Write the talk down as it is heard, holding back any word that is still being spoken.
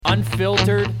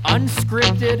unfiltered,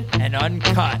 unscripted, and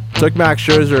uncut. Took Max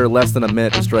Scherzer less than a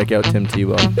minute to strike out Tim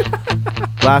Tebow.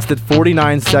 Lasted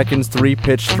 49 seconds,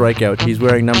 3-pitch strikeout. He's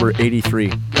wearing number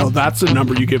 83. Oh, that's a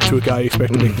number you give to a guy you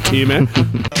expect to make the team, man.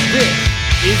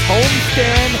 This is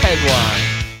Homestand Headline.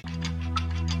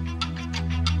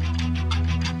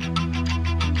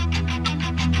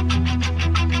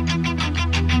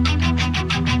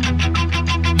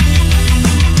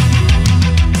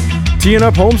 Teeing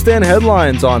up homestand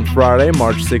headlines on Friday,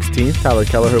 March 16th. Tyler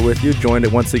Kelleher with you, joined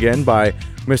once again by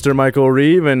Mr. Michael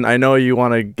Reeve. And I know you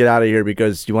want to get out of here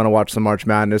because you want to watch some March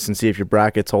Madness and see if your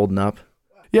bracket's holding up.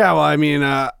 Yeah, well, I mean,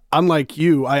 unlike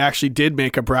you, I actually did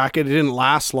make a bracket. It didn't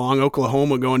last long.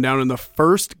 Oklahoma going down in the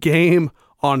first game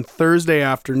on Thursday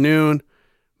afternoon.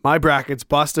 My bracket's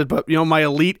busted, but, my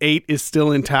Elite Eight is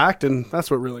still intact, and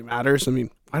that's what really matters. I mean,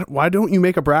 why don't you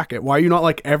make a bracket? Why are you not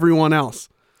like everyone else?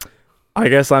 I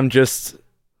guess I'm just,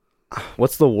 I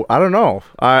don't know.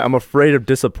 I'm afraid of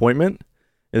disappointment.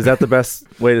 Is that the best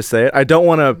way to say it? I don't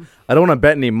want to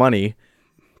bet any money.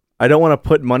 I don't want to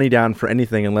put money down for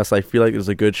anything unless I feel like there's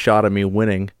a good shot of me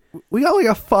winning. We got like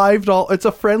a $5. It's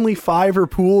a friendly $5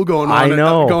 pool going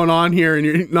on here, and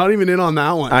you're not even in on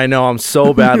that one. I know. I'm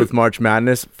so bad with March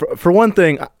Madness. For one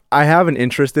thing, I have an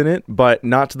interest in it, but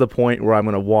not to the point where I'm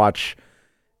going to watch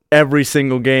every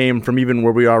single game from even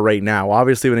where we are right now.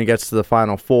 Obviously, when it gets to the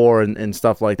Final Four and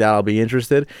stuff like that, I'll be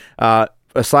interested.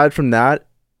 Aside from that,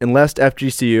 unless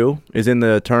FGCU is in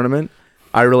the tournament,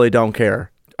 I really don't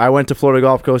care. I went to Florida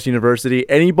Gulf Coast University.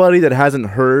 Anybody that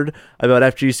hasn't heard about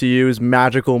FGCU's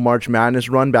magical March Madness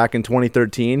run back in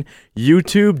 2013,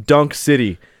 YouTube Dunk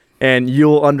City, and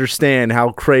you'll understand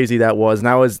how crazy that was. And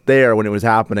I was there when it was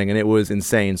happening, and it was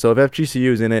insane. So if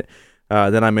FGCU is in it,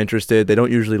 then I'm interested. They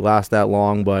don't usually last that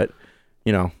long, but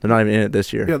they're not even in it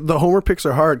this year. Yeah, the homer picks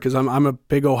are hard because I'm a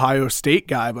big Ohio State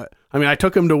guy, but I mean I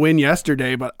took them to win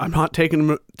yesterday, but I'm not taking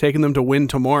them to win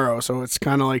tomorrow. So it's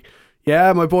kind of like,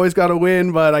 yeah, my boys got to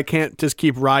win, but I can't just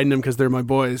keep riding them because they're my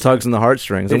boys. Tugs in the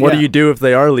heartstrings. And what do you do if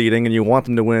they are leading and you want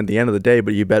them to win at the end of the day,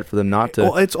 but you bet for them not to?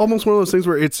 Well, it's almost one of those things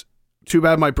where it's too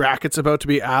bad my bracket's about to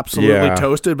be absolutely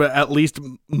toasted, but at least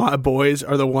my boys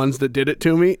are the ones that did it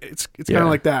to me. It's kind of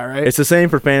like that, right? It's the same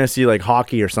for fantasy, like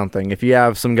hockey or something. If you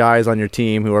have some guys on your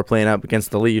team who are playing up against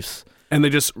the Leafs, and they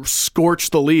just scorch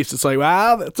the Leafs, it's like,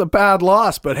 wow, that's a bad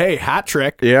loss, but hey, hat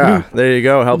trick. Yeah, there you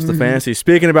go. Helps the fantasy.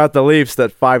 Speaking about the Leafs,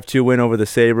 that 5-2 win over the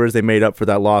Sabres, they made up for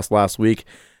that loss last week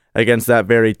against that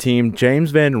very team.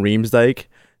 James Van Riemsdyk,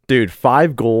 dude,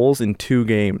 5 goals in 2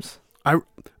 games.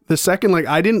 The second,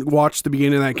 I didn't watch the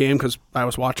beginning of that game because I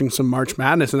was watching some March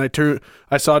Madness, and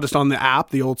I saw just on the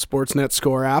app, the old Sportsnet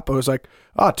score app, I was like,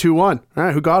 2-1. All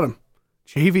right, who got him?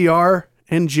 JVR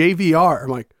and JVR. I'm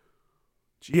like,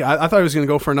 gee, I thought he was going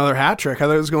to go for another hat trick. I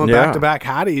thought he was going back-to-back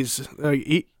hatties.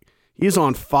 He's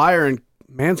on fire, and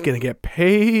man's going to get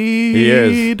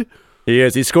paid. He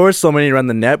is. He scores so many around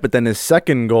the net, but then his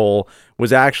second goal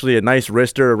was actually a nice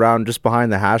wrister around just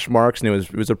behind the hash marks, and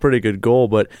it was a pretty good goal.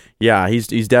 But yeah, he's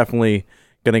definitely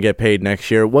going to get paid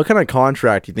next year. What kind of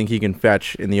contract do you think he can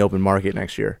fetch in the open market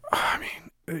next year? I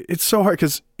mean, it's so hard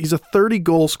because he's a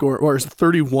 30-goal scorer, or he's a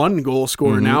 31-goal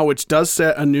scorer now, which does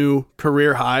set a new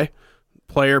career high.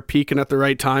 Player peaking at the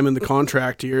right time in the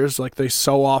contract years, like they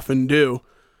so often do.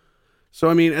 So,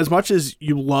 I mean, as much as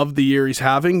you love the year he's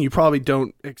having, you probably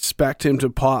don't expect him to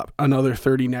pop another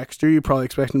 30 next year. You probably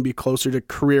expect him to be closer to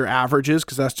career averages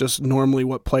because that's just normally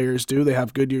what players do. They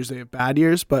have good years, they have bad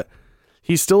years, but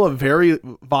he's still a very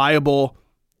viable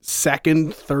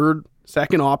second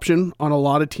option on a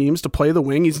lot of teams to play the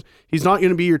wing. He's not going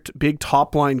to be your big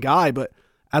top-line guy, but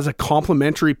as a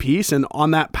complementary piece and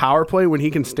on that power play when he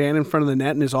can stand in front of the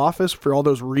net in his office for all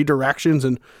those redirections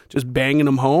and just banging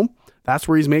them home, that's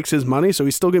where he makes his money. So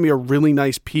he's still going to be a really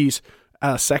nice piece,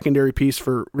 a secondary piece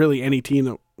for really any team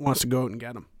that wants to go out and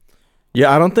get him.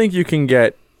 Yeah, I don't think you can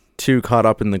get too caught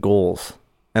up in the goals.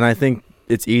 And I think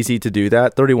it's easy to do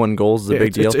that. 31 goals is a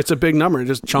big deal. It's a big number. It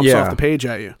just jumps off the page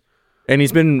at you. And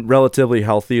he's been relatively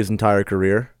healthy his entire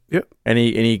career. Yep. And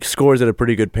he scores at a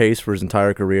pretty good pace for his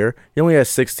entire career. He only has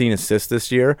 16 assists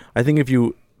this year. I think if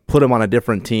you put him on a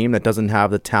different team that doesn't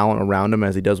have the talent around him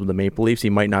as he does with the Maple Leafs, he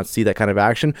might not see that kind of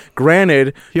action.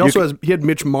 Granted, he had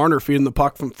Mitch Marner feeding the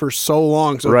puck for so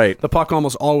long, so the puck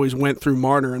almost always went through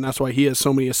Marner, and that's why he has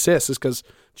so many assists, is because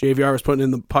JVR was putting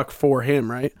in the puck for him,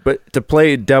 right? But to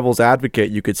play devil's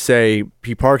advocate, you could say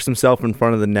he parks himself in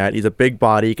front of the net. He's a big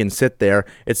body. He can sit there.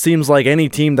 It seems like any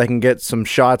team that can get some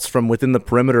shots from within the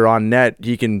perimeter on net,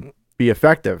 he can be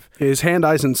effective. His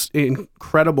hand-eye's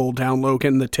incredible down low,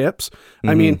 getting the tips.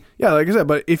 I mean, yeah, like I said,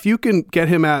 but if you can get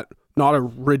him at not a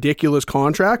ridiculous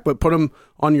contract, but put him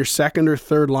on your second or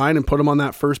third line and put him on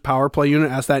that first power play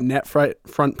unit as that net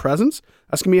front presence.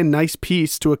 That's going to be a nice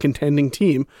piece to a contending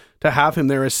team to have him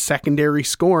there as secondary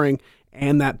scoring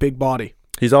and that big body.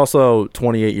 He's also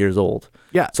 28 years old.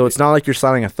 Yeah. So it's not like you're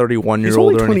signing a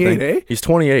 31-year-old or anything. 28, eh? He's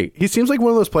 28. He seems like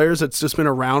one of those players that's just been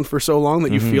around for so long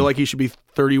that you feel like he should be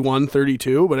 31,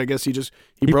 32, but I guess he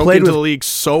broke played into with- the league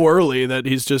so early that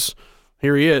he's just,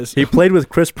 here he is. He played with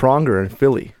Chris Pronger in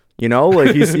Philly. You know,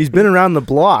 like he's been around the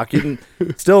block. He's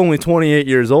still only 28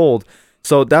 years old.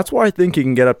 So that's why I think he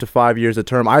can get up to 5 years of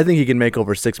term. I think he can make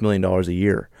over $6 million a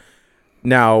year.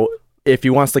 Now, if he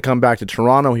wants to come back to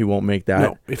Toronto, he won't make that.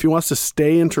 No, if he wants to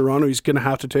stay in Toronto, he's going to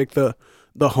have to take the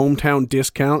hometown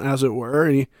discount, as it were.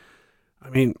 And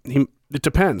it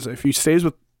depends. If he stays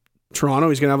with Toronto,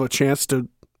 he's going to have a chance to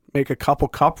make a couple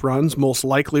cup runs, most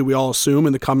likely, we all assume,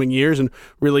 in the coming years and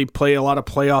really play a lot of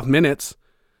playoff minutes.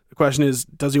 The question is,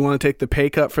 does he want to take the pay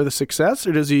cut for the success,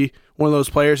 or does he one of those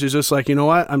players who's just like, you know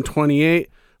what, I'm 28,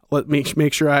 let me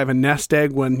make sure I have a nest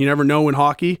egg when you never know in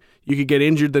hockey, you could get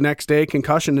injured the next day,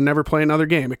 concussion, and never play another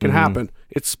game. It can happen.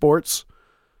 It's sports.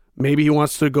 Maybe he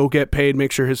wants to go get paid,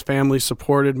 make sure his family's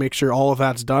supported, make sure all of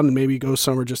that's done, and maybe he goes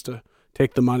somewhere just to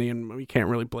take the money, and we can't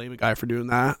really blame a guy for doing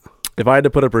that. If I had to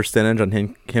put a percentage on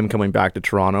him coming back to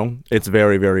Toronto, it's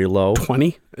very, very low.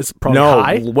 20? It's probably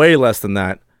high. Way less than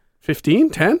that. 15?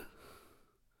 10?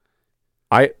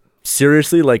 I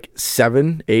seriously, like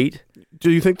 7, 8.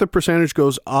 Do you think the percentage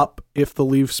goes up if the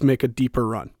Leafs make a deeper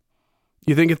run?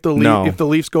 You think if the No. if the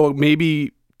Leafs go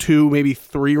maybe 2, maybe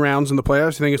 3 rounds in the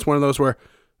playoffs, you think it's one of those where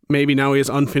maybe now he has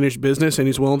unfinished business and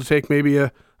he's willing to take maybe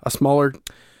a smaller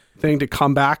thing to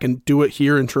come back and do it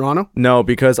here in Toronto? No,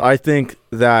 because I think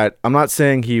that I'm not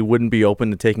saying he wouldn't be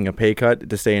open to taking a pay cut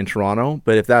to stay in Toronto,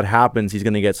 but if that happens, he's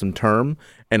going to get some term,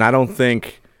 and I don't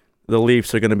think the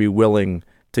Leafs are going to be willing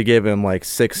to give him like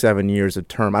 6, 7 years of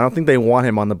term. I don't think they want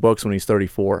him on the books when he's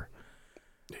 34.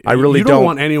 I really You don't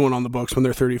want anyone on the books when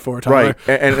they're 34, Tyler. Right,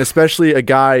 and especially a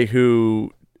guy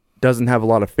who doesn't have a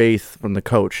lot of faith from the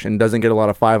coach and doesn't get a lot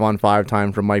of 5-on-5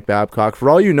 time from Mike Babcock. For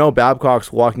all you know,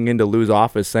 Babcock's walking into Lou's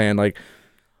office saying, like,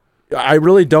 I'm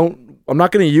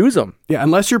not going to use him. Yeah,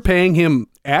 unless you're paying him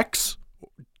X,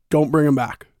 don't bring him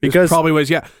back. Because- It's probably ways,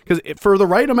 yeah. Because for the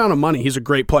right amount of money, he's a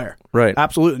great player. Right.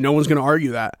 Absolutely. No one's going to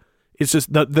argue that. It's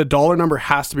just the dollar number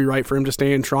has to be right for him to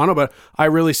stay in Toronto. But I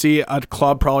really see a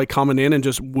club probably coming in and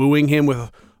just wooing him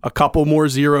with a couple more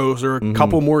zeros or a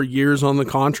couple more years on the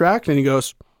contract. And he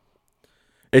goes,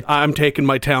 I'm taking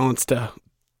my talents there.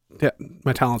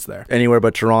 Anywhere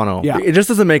but Toronto. Yeah. It just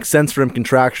doesn't make sense for him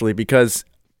contractually because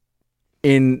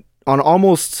on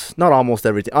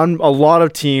a lot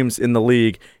of teams in the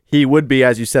league, he would be,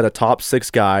 as you said, a top 6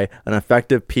 guy, an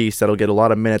effective piece that'll get a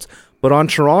lot of minutes. But on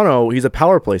Toronto, he's a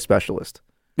power play specialist.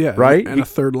 Yeah. Right? And a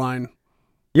third line.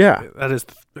 Yeah. That is,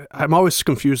 I'm always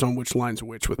confused on which line's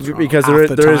which with Toronto. Because half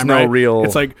the there is time, no right? real...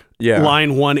 It's like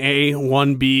line 1A,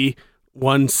 1B,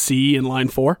 1C, and line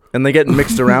 4. And they get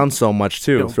mixed around so much,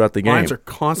 too, throughout the game. Lines are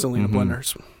constantly in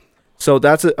blenders. So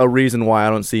that's a reason why I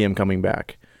don't see him coming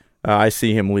back. I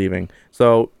see him leaving.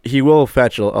 So he will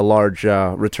fetch a large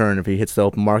return if he hits the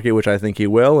open market, which I think he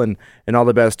will, and all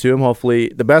the best to him. Hopefully,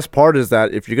 the best part is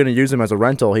that if you're going to use him as a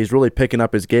rental, he's really picking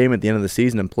up his game at the end of the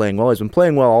season and playing well. He's been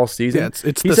playing well all season. Yeah,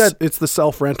 it's the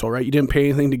self-rental, right? You didn't pay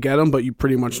anything to get him, but you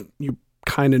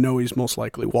kind of know he's most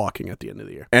likely walking at the end of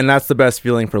the year. And that's the best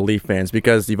feeling for Leaf fans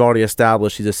because you've already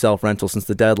established he's a self-rental since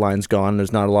the deadline's gone.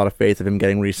 There's not a lot of faith of him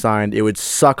getting re-signed. It would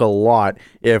suck a lot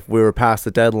if we were past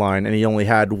the deadline and he only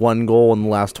had 1 goal in the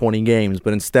last 20 games,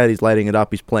 but instead he's lighting it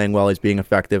up, he's playing well, he's being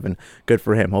effective, and good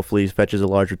for him. Hopefully he fetches a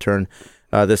large return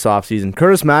this offseason.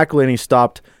 Curtis McElhinney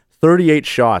stopped 38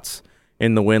 shots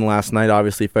in the win last night.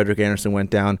 Obviously, Frederik Andersen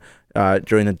went down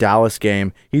during the Dallas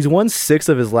game. He's won 6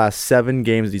 of his last 7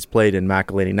 games that he's played in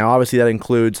McElhinney. Now, obviously, that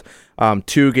includes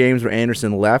 2 games where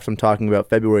Andersen left. I'm talking about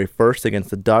February 1st against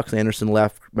the Ducks. Andersen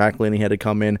left. McElhinney had to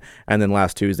come in. And then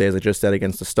last Tuesday, as I just said,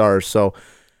 against the Stars. So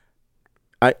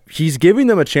he's giving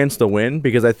them a chance to win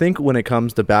because I think when it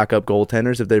comes to backup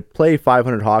goaltenders, if they play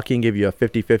 500 hockey and give you a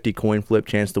 50-50 coin flip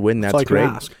chance to win, that's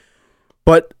great.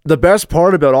 But the best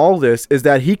part about all this is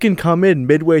that he can come in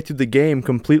midway through the game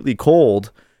completely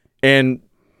cold and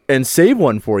save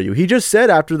one for you. He just said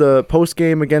after the post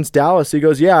game against Dallas, he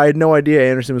goes, "Yeah, I had no idea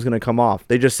Andersen was going to come off.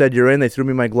 They just said you're in. They threw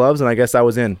me my gloves, and I guess I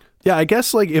was in." Yeah, I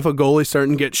guess like if a goalie's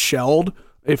starting to get shelled,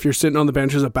 if you're sitting on the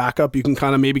bench as a backup, you can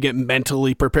kind of maybe get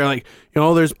mentally prepared. Like,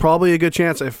 there's probably a good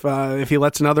chance if he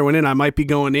lets another one in, I might be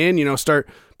going in. Start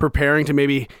preparing to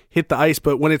maybe hit the ice.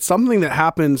 But when it's something that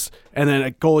happens and then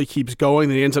a goalie keeps going,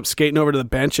 then he ends up skating over to the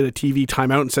bench at a TV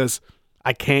timeout and says,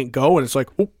 "I can't go," and it's like,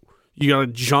 oh, you got to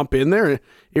jump in there. And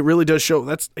it really does show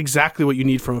that's exactly what you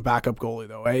need from a backup goalie,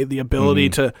 though. The ability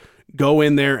to go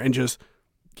in there and just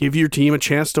give your team a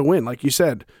chance to win. Like you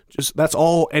said, just that's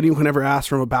all anyone ever asks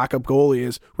from a backup goalie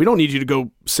is we don't need you to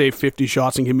go save 50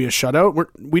 shots and give me a shutout.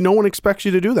 No one expects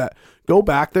you to do that. Go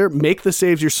back there, make the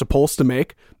saves you're supposed to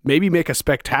make, maybe make a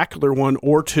spectacular one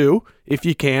or two if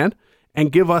you can,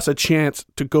 and give us a chance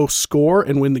to go score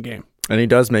and win the game. And he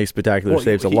does make spectacular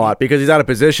saves a lot because he's out of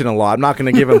position a lot. I'm not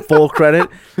going to give him full credit.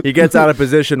 He gets out of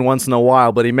position once in a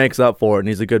while, but he makes up for it, and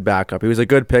he's a good backup. He was a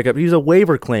good pickup. He's a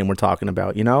waiver claim we're talking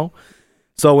about, you know?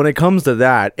 So when it comes to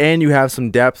that, and you have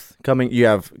some depth coming, you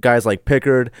have guys like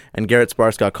Pickard, and Garrett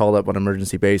Sparks got called up on an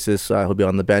emergency basis. He'll be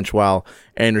on the bench while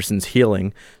Anderson's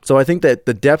healing. So I think that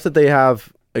the depth that they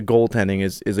have at goaltending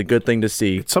is a good thing to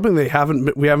see. It's something we haven't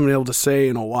been able to say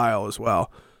in a while as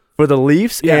well. For the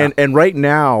Leafs, and right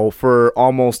now for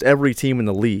almost every team in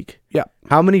the league. Yeah.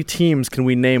 How many teams can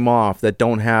we name off that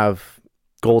don't have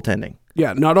goaltending?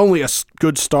 Yeah, not only a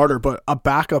good starter, but a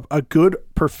backup, a good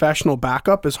professional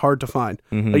backup is hard to find.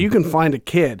 Like, you can find a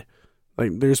kid.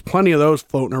 Like, there's plenty of those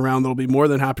floating around that'll be more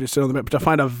than happy to sit on the bench. But to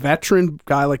find a veteran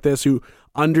guy like this who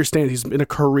understands, he's been a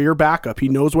career backup. He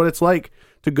knows what it's like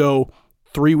to go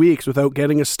 3 weeks without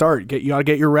getting a start. You got to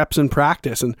get your reps in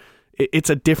practice, and it's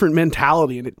a different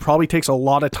mentality, and it probably takes a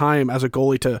lot of time as a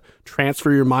goalie to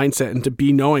transfer your mindset and to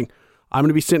be knowing I'm going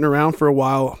to be sitting around for a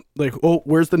while. Like, oh,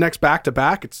 where's the next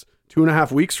back-to-back? It's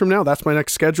 2.5 weeks from now. That's my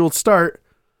next scheduled start.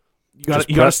 You got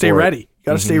to stay ready. You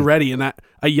got to stay ready, and that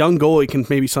a young goalie can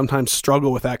maybe sometimes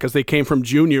struggle with that because they came from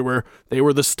junior where they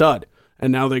were the stud,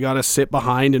 and now they got to sit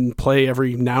behind and play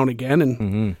every now and again.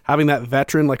 And having that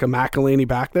veteran like a McElhinney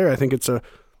back there, I think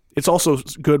it's also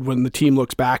good when the team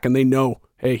looks back and they know,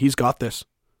 hey, he's got this.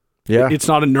 Yeah, it's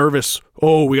not a nervous,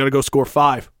 oh, we got to go score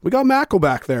 5. We got Mackel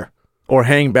back there. Or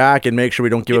hang back and make sure we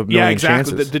don't give up a million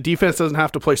chances. The defense doesn't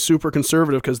have to play super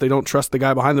conservative because they don't trust the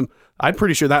guy behind them. I'm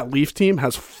pretty sure that Leafs team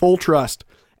has full trust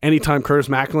anytime Curtis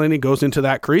McElhinney goes into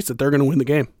that crease that they're going to win the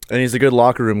game. And he's a good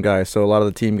locker room guy, so a lot of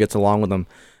the team gets along with him.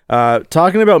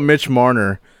 Talking about Mitch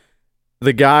Marner,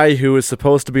 the guy who is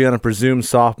supposed to be on a presumed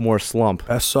sophomore slump.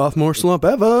 Best sophomore slump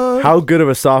ever. How good of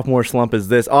a sophomore slump is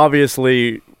this?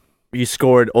 Obviously, he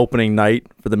scored opening night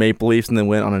for the Maple Leafs and then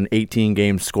went on an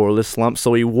 18-game scoreless slump.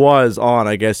 So he was on,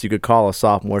 I guess you could call a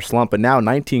sophomore slump. But now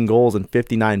 19 goals and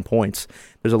 59 points.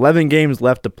 There's 11 games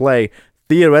left to play.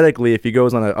 Theoretically, if he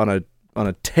goes on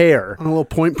a tear, on a little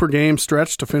point per game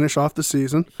stretch to finish off the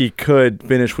season, he could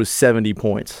finish with 70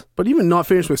 points. But even not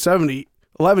finish with 70,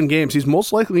 11 games, he's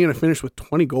most likely going to finish with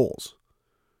 20 goals.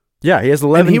 Yeah, he has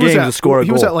 11 games to score a goal.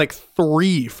 He was at like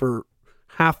 3 for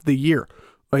half the year.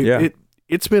 Like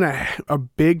It's been a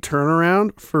big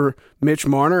turnaround for Mitch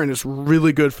Marner, and it's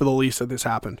really good for the Leafs that this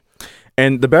happened.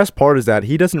 And the best part is that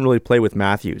he doesn't really play with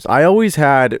Matthews. I always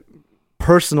had,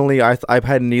 personally, I've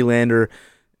had Nylander.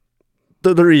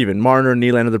 They're even. Marner and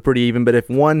Nylander, they're pretty even. But if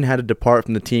one had to depart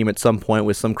from the team at some point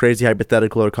with some crazy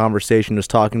hypothetical or conversation, just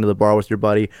talking to the bar with your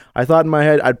buddy, I thought in my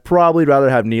head, I'd probably rather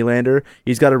have Nylander.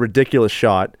 He's got a ridiculous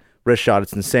wrist shot.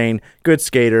 It's insane. Good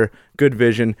skater, good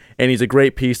vision, and he's a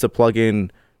great piece to plug in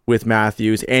with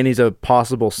Matthews, and he's a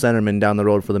possible centerman down the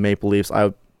road for the Maple Leafs.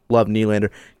 I love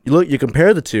Nylander. You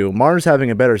compare the two. Marner's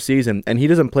having a better season, and he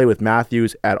doesn't play with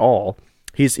Matthews at all.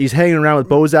 He's hanging around with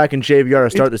Bozak and JVR to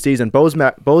start the season.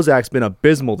 Bozak's been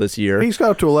abysmal this year. He's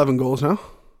got up to 11 goals now.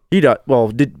 He does.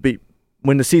 Well,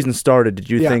 when the season started, did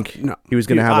you think he was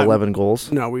going to have 11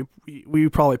 goals? No, we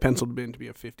probably penciled him in to be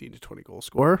a 15 to 20 goal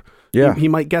scorer. Yeah, he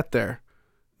might get there.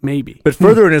 Maybe. But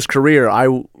further in his career,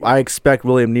 I expect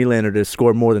William Nylander to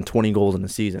score more than 20 goals in a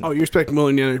season. Oh, you expect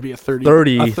William Nylander to be a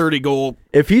 30 goal.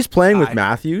 If he's playing with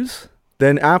Matthews,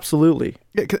 then absolutely.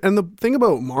 Yeah, and the thing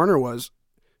about Marner was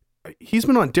he's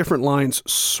been on different lines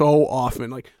so often.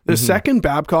 Like the second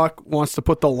Babcock wants to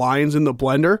put the lines in the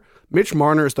blender, Mitch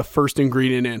Marner is the first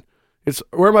ingredient in. It's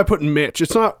where am I putting Mitch?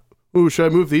 It's not, ooh, should I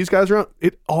move these guys around?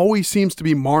 It always seems to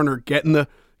be Marner getting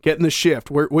the shift.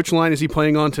 Which line is he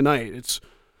playing on tonight?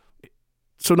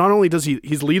 So not only does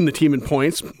he's leading the team in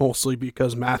points, mostly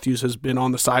because Matthews has been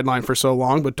on the sideline for so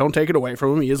long, but don't take it away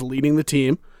from him. He is leading the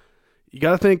team. You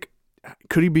got to think,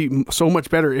 could he be so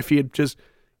much better if he had just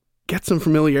get some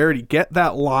familiarity, get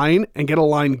that line, and get a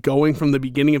line going from the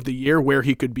beginning of the year where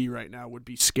he could be right now would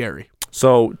be scary.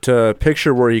 So to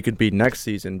picture where he could be next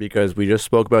season, because we just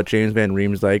spoke about James Van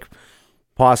Riemsdyk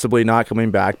possibly not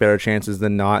coming back, better chances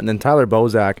than not, and then Tyler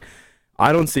Bozak,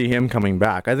 I don't see him coming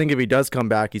back. I think if he does come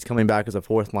back, he's coming back as a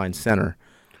fourth-line center.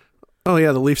 Oh,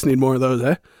 yeah, the Leafs need more of those,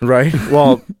 eh? Right?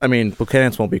 Well, I mean,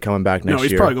 Buchanan won't be coming back next year. No,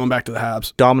 he's probably going back to the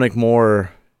Habs. Dominic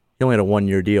Moore, he only had a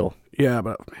one-year deal. Yeah,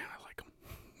 but man, I like him.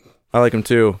 I like him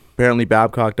too. Apparently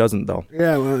Babcock doesn't, though.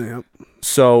 Yeah, well, yeah.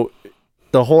 So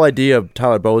the whole idea of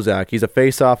Tyler Bozak, he's a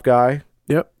face-off guy.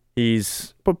 Yep.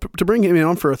 But to bring him in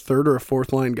on for a third or a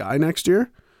fourth line guy next year,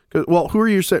 well, who are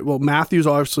you saying? Well, Matthews,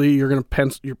 obviously, you're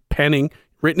penning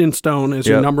written in stone as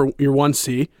your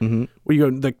 1C. Mm-hmm. We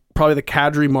go probably the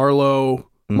Kadri, Marlowe,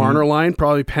 Marner line,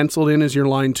 probably penciled in as your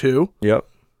line 2. Yep.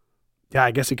 Yeah,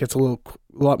 I guess it gets a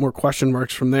lot more question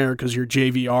marks from there because your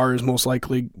JVR is most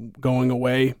likely going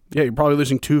away. Yeah, you're probably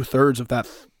losing 2/3 of that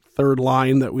third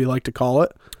line that we like to call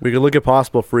it. We could look at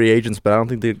possible free agents, but I don't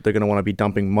think they're going to want to be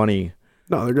dumping money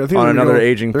on another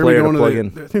aging player to plug in.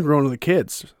 I think we're going to the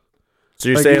kids. So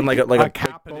you're saying like a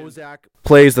Bozak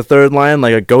plays the third line,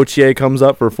 like a Gauthier comes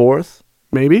up for fourth?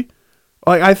 Maybe.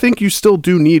 Like, I think you still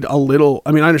do need a little.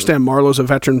 I mean, I understand Marlowe's a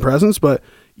veteran presence, but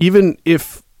even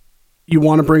if you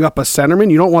want to bring up a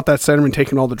centerman, you don't want that centerman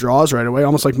taking all the draws right away,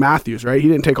 almost like Matthews, right? He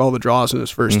didn't take all the draws in his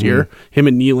first year. Him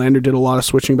and Nylander did a lot of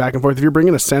switching back and forth. If you're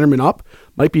bringing a centerman up,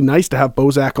 might be nice to have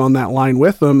Bozak on that line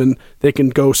with them, and they can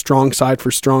go strong side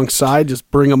for strong side, just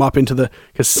bring them up into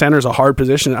because center's a hard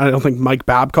position. I don't think Mike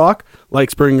Babcock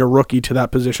likes bringing a rookie to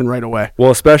that position right away.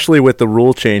 Well, especially with the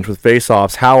rule change with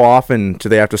faceoffs, how often do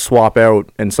they have to swap out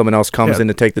and someone else comes in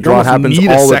to take the draw? It happens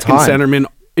all the time. Centerman.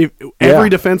 Every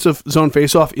defensive zone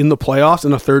faceoff in the playoffs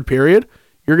in the third period,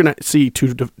 you're going to see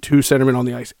two centermen on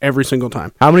the ice every single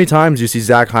time. How many times do you see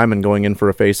Zach Hyman going in for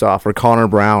a faceoff or Connor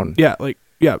Brown? Yeah,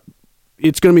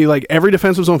 it's going to be like every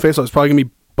defensive zone faceoff is probably going to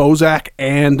be Bozak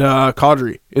and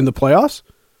Kadri in the playoffs,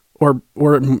 or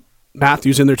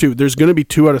Matthews in there too. There's going to be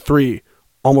 2 out of 3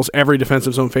 almost every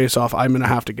defensive zone faceoff. I'm going to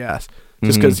have to guess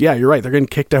just because you're right. They're getting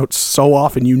kicked out so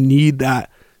often. You need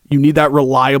that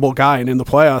reliable guy, and in the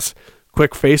playoffs,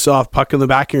 quick face-off, puck in the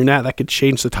back of your net, that could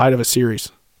change the tide of a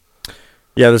series.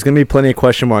 Yeah, there's going to be plenty of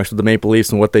question marks with the Maple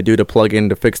Leafs and what they do to plug in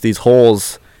to fix these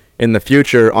holes in the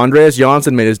future. Andreas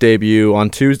Johnsson made his debut on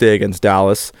Tuesday against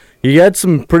Dallas. He had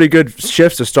some pretty good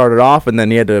shifts to start it off, and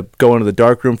then he had to go into the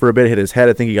dark room for a bit, hit his head.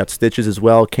 I think he got stitches as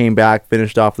well, came back,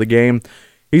 finished off the game.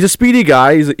 He's a speedy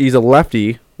guy. He's a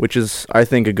lefty, which is, I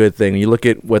think, a good thing. You look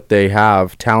at what they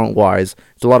have talent-wise.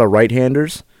 There's a lot of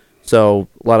right-handers, so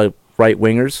a lot of right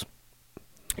wingers.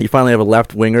 You finally have a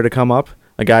left winger to come up,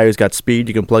 a guy who's got speed.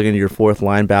 You can plug into your fourth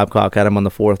line. Babcock had him on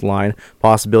the fourth line.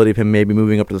 Possibility of him maybe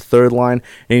moving up to the third line.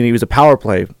 And he was a power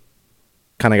play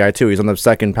kind of guy, too. He's on the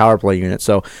second power play unit.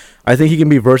 So I think he can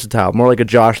be versatile, more like a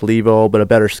Josh Levo, but a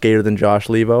better skater than Josh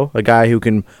Levo, a guy who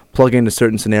can plug into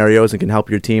certain scenarios and can help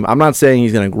your team. I'm not saying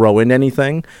he's going to grow into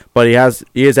anything, but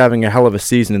he is having a hell of a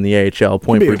season in the AHL,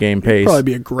 point-per-game pace. He'll probably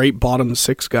be a great bottom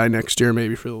 6 guy next year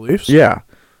maybe for the Leafs.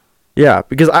 Yeah,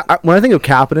 because when I think of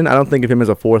Kapanen, I don't think of him as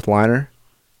a fourth liner.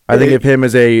 I think of him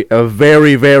as a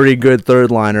very, very good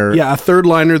third liner. Yeah, a third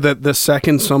liner that the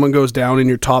second someone goes down in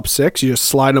your top 6, you just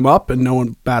slide him up and no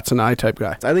one bats an eye type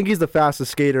guy. I think he's the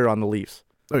fastest skater on the Leafs.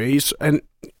 Okay, and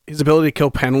his ability to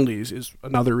kill penalties is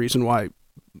another reason why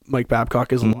Mike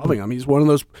Babcock is loving him. He's one of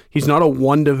those. He's not a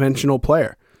one-dimensional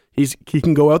player. He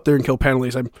can go out there and kill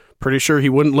penalties. I'm pretty sure he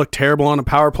wouldn't look terrible on a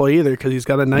power play either because he's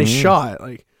got a nice shot.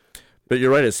 But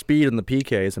you're right, his speed in the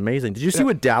PK is amazing. Did you see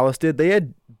what Dallas did? They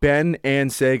had Ben and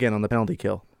Sagan on the penalty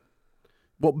kill.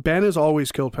 Well, Ben has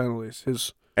always killed penalties.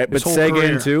 But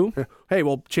Sagan too? Hey,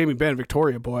 well, Jamie Benn,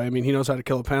 Victoria boy. I mean, he knows how to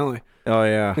kill a penalty. Oh,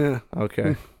 yeah.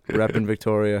 Okay. Repping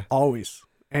Victoria. Always.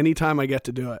 Anytime I get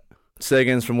to do it.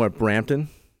 Sagan's from what, Brampton?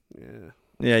 Yeah.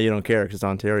 Yeah, you don't care because it's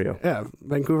Ontario. Yeah,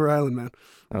 Vancouver Island, man.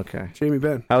 Okay. Jamie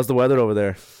Benn. How's the weather over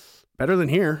there? Better than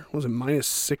here. Was it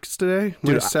 -6 today?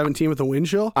 Dude, -17 with the wind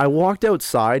chill? I walked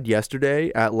outside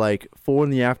yesterday at like 4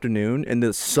 in the afternoon, and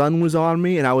the sun was on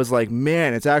me, and I was like,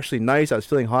 man, it's actually nice. I was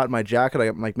feeling hot in my jacket.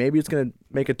 I'm like, maybe it's going to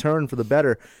make a turn for the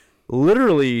better.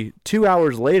 Literally 2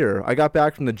 hours later, I got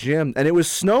back from the gym, and it was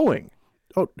snowing.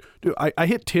 Oh, dude, I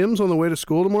hit Tim's on the way to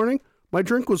school this morning. My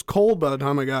drink was cold by the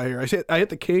time I got here. I hit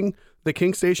the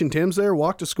King Station Tim's there,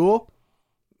 walked to school.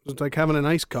 It was like having an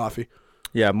iced coffee.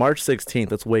 Yeah, March 16th.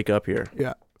 Let's wake up here.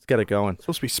 Yeah. Let's get it going. It's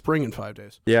supposed to be spring in 5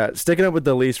 days. Yeah, sticking up with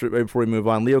the Leafs right before we move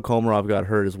on. Leo Komarov got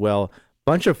hurt as well.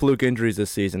 Bunch of fluke injuries this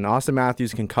season. Austin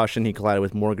Matthews concussion, he collided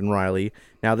with Morgan Riley.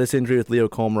 Now this injury with Leo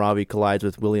Komarov, he collides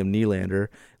with William Nylander. It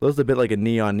looks a bit like a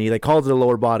knee-on-knee. They called it a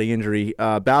lower body injury.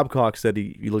 Babcock said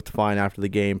he looked fine after the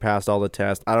game, passed all the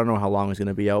tests. I don't know how long he's going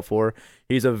to be out for.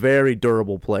 He's a very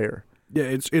durable player.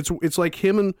 Yeah, it's like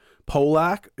him and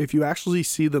Polak. If you actually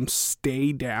see them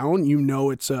stay down,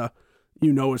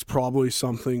 it's probably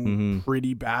something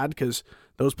pretty bad because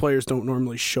those players don't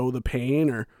normally show the pain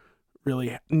or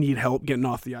really need help getting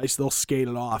off the ice. They'll skate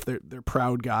it off. They're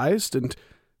proud guys, and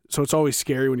so it's always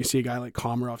scary when you see a guy like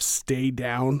Komarov stay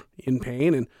down in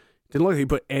pain. And didn't look like he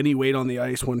put any weight on the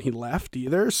ice when he left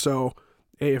either. So,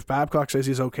 hey, if Babcock says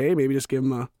he's okay, maybe just give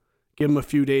him a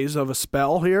few days of a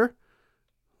spell here.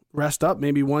 Rest up,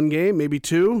 maybe one game, maybe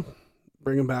two.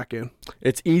 Bring him back in.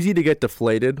 It's easy to get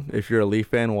deflated if you're a Leaf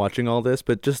fan watching all this,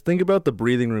 but just think about the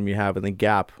breathing room you have and the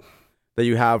gap that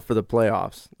you have for the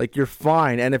playoffs. Like, you're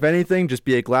fine. And if anything, just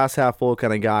be a glass half full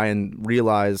kind of guy and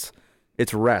realize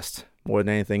it's rest more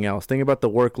than anything else. Think about the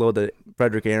workload that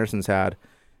Frederik Andersen's had.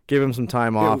 Give him some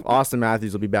time off. Austin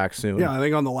Matthews will be back soon. Yeah, I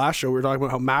think on the last show we were talking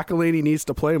about how McElhinney needs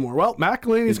to play more. Well,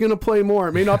 McElhinney's going to play more.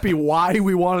 It may not be why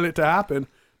we wanted it to happen,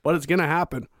 but it's going to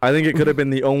happen. I think it could have been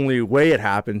the only way it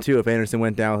happened, too, if Andersen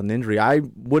went down with an injury. I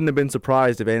wouldn't have been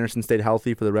surprised if Andersen stayed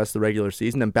healthy for the rest of the regular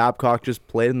season and Babcock just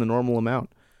played in the normal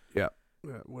amount. Yeah,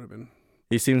 it would have been.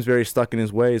 He seems very stuck in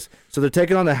his ways. So they're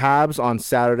taking on the Habs on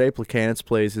Saturday. Plekanec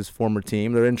plays his former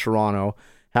team. They're in Toronto.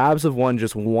 Habs have won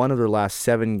just one of their last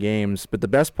 7 games. But the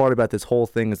best part about this whole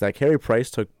thing is that Carey Price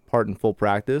took part in full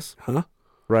practice. Huh?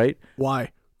 Right?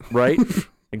 Why? Right?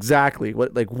 Exactly.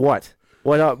 What?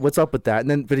 What's up with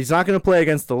that? But he's not going to play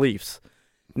against the Leafs.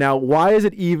 Now, why is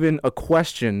it even a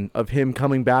question of him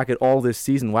coming back at all this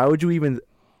season? Why would you even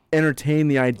entertain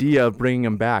the idea of bringing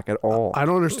him back at all? I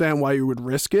don't understand why you would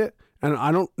risk it, and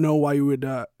I don't know why you would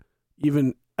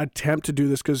even attempt to do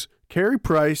this, because Carey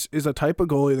Price is a type of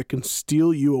goalie that can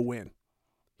steal you a win.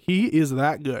 He is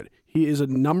that good. He is a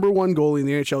number 1 goalie in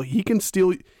the NHL. He can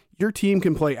steal. Your team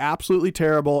can play absolutely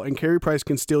terrible, and Carey Price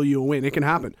can steal you a win. It can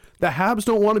happen. The Habs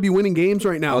don't want to be winning games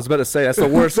right now. I was about to say, that's the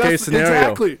worst case scenario.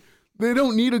 Exactly. They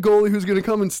don't need a goalie who's going to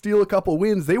come and steal a couple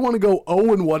wins. They want to go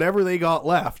 0 whatever they got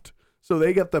left, so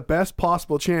they get the best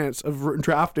possible chance of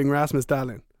drafting Rasmus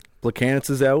Dahlin. Plekanec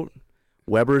is out.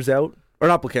 Weber's out. Or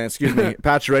not Plekanec, excuse me.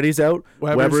 Pacioretty's out.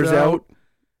 Weber's out.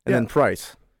 And then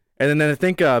Price. And then I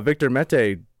think Victor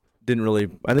Mete didn't really...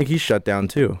 I think he's shut down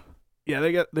too. Yeah,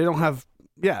 they don't have...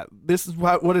 Yeah, this is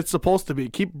what it's supposed to be.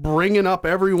 Keep bringing up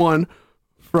everyone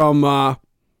from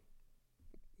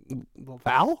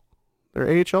Laval, their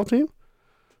AHL team.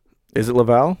 Is it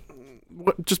Laval?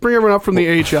 Just bring everyone up from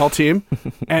the AHL team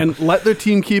and let their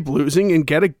team keep losing and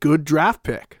get a good draft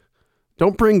pick.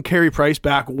 Don't bring Carey Price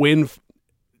back, win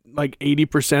like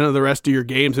 80% of the rest of your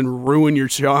games, and ruin your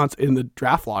shots in the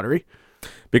draft lottery.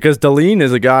 Because Dahlin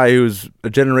is a guy who's a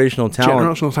generational talent.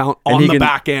 Generational talent on the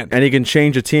back end. And he can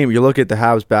change a team. You look at the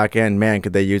Habs back end, man,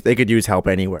 they could use help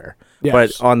anywhere. Yes.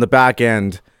 But on the back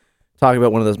end, talking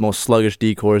about one of those most sluggish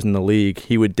decors in the league,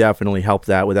 he would definitely help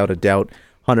that without a doubt,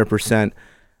 100%.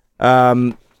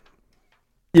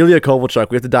 Ilya Kovalchuk,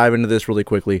 we have to dive into this really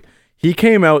quickly. He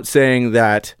came out saying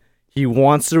that he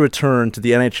wants to return to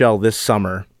the NHL this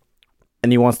summer,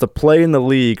 and he wants to play in the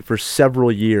league for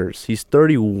several years. He's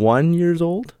 31 years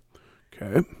old.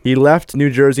 Okay. He left New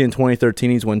Jersey in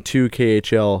 2013. He's won 2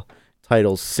 KHL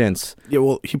titles since. Yeah,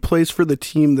 well, he plays for the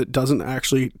team that doesn't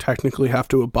actually technically have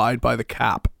to abide by the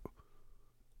cap.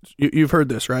 You've heard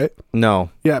this, right?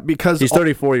 No. Yeah, because he's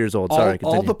 34 years old. Sorry,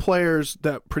 continue. all the players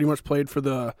that pretty much played for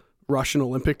the Russian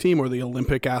Olympic team or the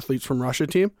Olympic athletes from Russia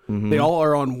team, they all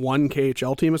are on one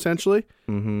KHL team essentially.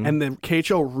 And the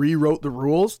KHL rewrote the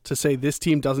rules to say this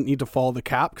team doesn't need to follow the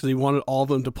cap because he wanted all of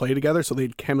them to play together, so they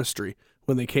had chemistry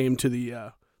when they came to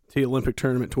the Olympic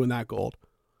tournament to win that gold.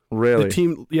 Really? The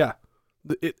team, yeah.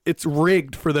 It's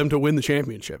rigged for them to win the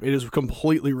championship. It is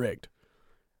completely rigged.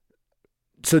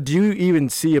 So do you even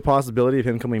see a possibility of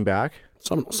him coming back?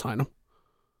 Someone will sign him.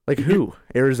 Like who?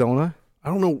 Arizona? I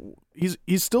don't know.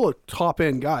 He's still a top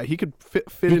end guy. He could fit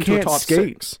into a top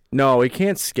skate. 6. No, he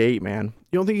can't skate, man.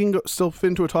 You don't think he can still fit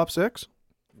into a top 6?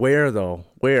 Where though?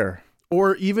 Where?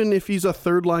 Or even if he's a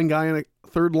third line guy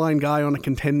on a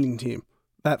contending team,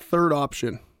 that third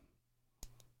option.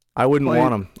 I wouldn't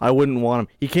want him.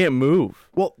 He can't move.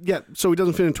 Well, yeah. So he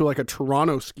doesn't fit into like a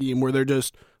Toronto scheme where they're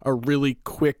just a really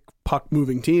quick puck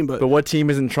moving team. But what team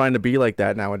isn't trying to be like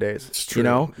that nowadays? It's true. You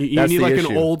know, you need like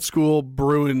an old school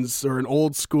Bruins or an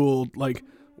old school like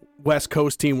West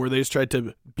Coast team where they just tried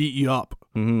to beat you up.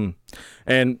 Mm-hmm.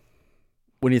 And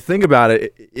when you think about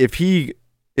it, if he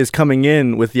is coming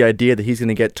in with the idea that he's going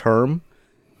to get term,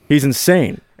 he's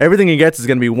insane. Everything he gets is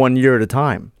going to be 1 year at a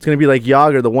time. It's going to be like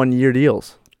Yager, the 1 year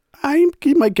deals.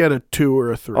 He might get a 2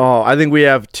 or a 3. Oh, I think we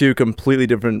have two completely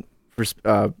different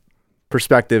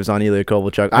perspectives on Ilya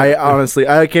Kovalchuk. I honestly,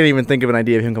 I can't even think of an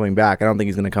idea of him coming back. I don't think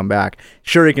he's going to come back.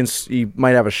 Sure, he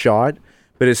might have a shot,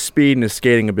 but his speed and his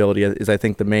skating ability is, I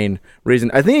think, the main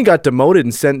reason. I think he got demoted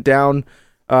and sent down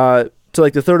to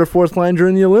like the 3rd or 4th line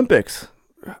during the Olympics.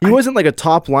 He wasn't like a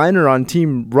top liner on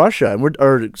Team Russia,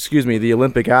 the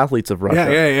Olympic athletes of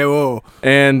Russia. Yeah. Whoa.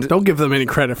 And don't give them any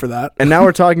credit for that. And now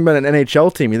we're talking about an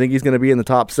NHL team. You think he's going to be in the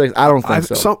top 6? I don't think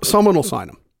so. Someone will sign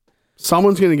him.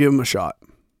 Someone's going to give him a shot.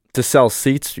 To sell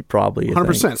seats, probably.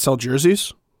 100%. Sell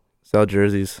jerseys. Sell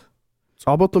jerseys. It's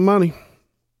all about the money.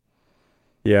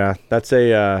 Yeah, that'd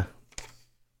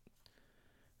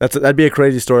be a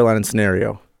crazy storyline and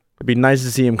scenario. It'd be nice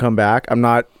to see him come back. I'm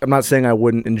not saying I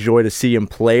wouldn't enjoy to see him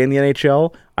play in the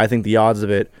NHL. I think the odds of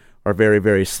it are very,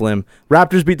 very slim.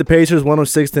 Raptors beat the Pacers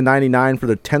 106-99 for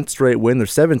their 10th straight win. Their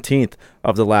 17th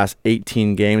of the last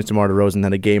 18 games. DeMar DeRozan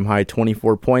had a game-high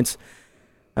 24 points.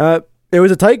 It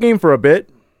was a tight game for a bit,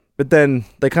 but then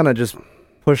they kind of just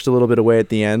pushed a little bit away at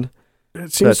the end.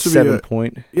 It seems to be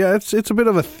 7-point. Yeah, it's a bit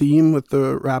of a theme with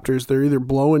the Raptors. They're either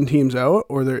blowing teams out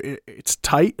or it's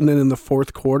tight, and then in the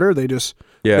fourth quarter they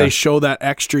show that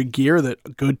extra gear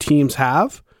that good teams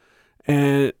have.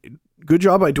 And good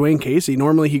job by Dwayne Casey.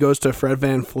 Normally he goes to Fred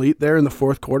VanVleet there in the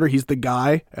fourth quarter. He's the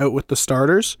guy out with the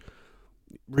starters.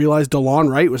 Realized DeLon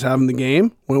Wright was having the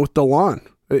game. Went with DeLon.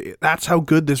 That's how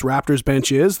good this Raptors bench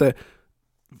is. That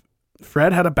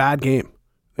Fred had a bad game.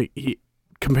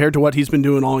 Compared to what he's been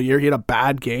doing all year, he had a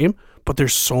bad game, but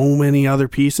there's so many other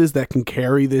pieces that can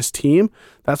carry this team.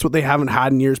 That's what they haven't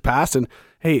had in years past. And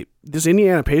hey, this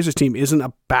Indiana Pacers team isn't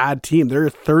a bad team. They're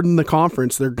third in the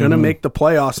conference. They're going to make the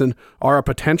playoffs and are a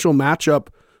potential matchup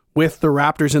with the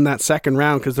Raptors in that second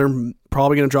round because they're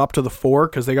probably going to drop to the 4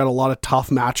 because they got a lot of tough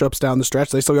matchups down the stretch.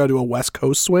 They still got to do a West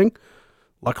Coast swing.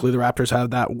 Luckily, the Raptors have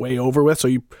that way over with, so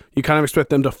you kind of expect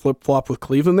them to flip-flop with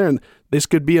Cleveland there, and this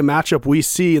could be a matchup we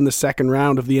see in the second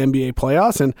round of the NBA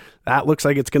playoffs, and that looks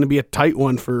like it's going to be a tight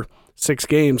one for 6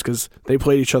 games because they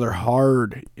played each other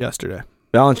hard yesterday.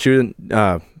 Valanciunas,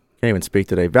 can't even speak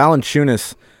today.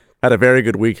 Valanciunas had a very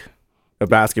good week of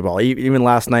basketball. Even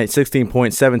last night, 16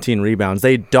 points, 17 rebounds.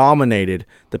 They dominated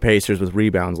the Pacers with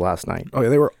rebounds last night. Oh, yeah,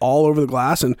 they were all over the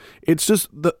glass, and it's just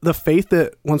the faith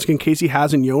that, once again, Casey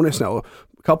has in Jonas now.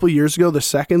 A couple of years ago, the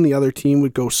second the other team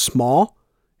would go small,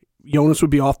 Jonas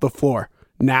would be off the floor.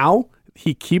 Now,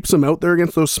 he keeps them out there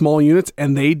against those small units,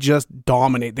 and they just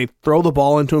dominate. They throw the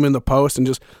ball into him in the post and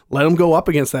just let him go up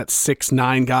against that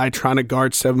 6'9" guy trying to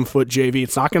guard 7-foot JV.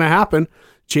 It's not going to happen.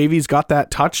 JV's got that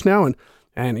touch now,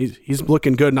 and he's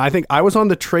looking good. And I think I was on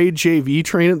the trade JV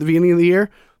train at the beginning of the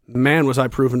year. Man, was I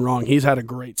proven wrong. He's had a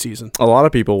great season. A lot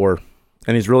of people were.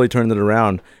 And he's really turned it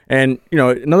around. And,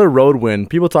 another road win.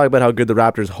 People talk about how good the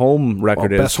Raptors' home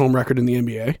record is. Best home record in the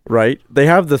NBA. Right. They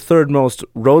have the third most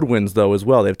road wins, though, as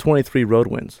well. They have 23 road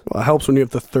wins. Well, it helps when you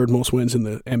have the third most wins in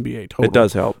the NBA total. It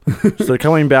does help. So they're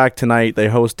coming back tonight. They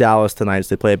host Dallas tonight.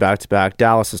 So they play back-to-back.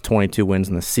 Dallas has 22 wins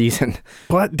in the season.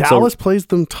 But Dallas plays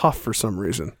them tough for some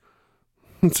reason.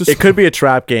 It could be a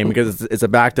trap game because it's a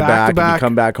back-to-back. You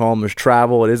come back home. There's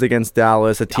travel. It is against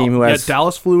Dallas, a team who has... Yeah,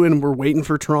 Dallas flew in and we're waiting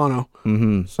for Toronto.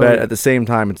 Mm-hmm. So, but at the same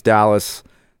time, it's Dallas.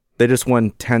 They just won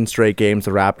 10 straight games,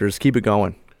 the Raptors. Keep it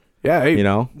going. Yeah, hey,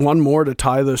 one more to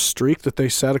tie the streak that they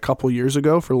set a couple years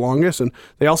ago for longest. And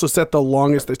they also set the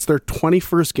longest. It's their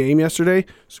 21st game yesterday,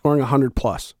 scoring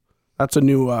 100+. That's a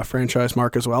new franchise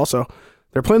mark as well. So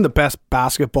they're playing the best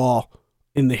basketball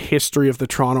in the history of the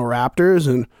Toronto Raptors,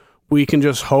 and we can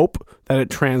just hope that it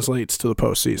translates to the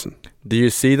postseason. Do you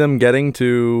see them getting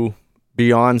to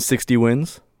beyond 60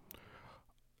 wins?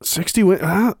 60 wins?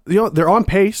 They're on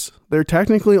pace. They're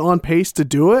technically on pace to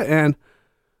do it, and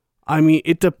I mean,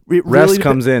 it really rest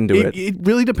comes into it. It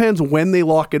really depends when they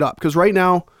lock it up, because right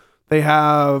now they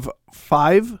have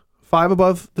five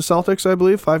above the Celtics, I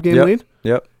believe, 5-game lead.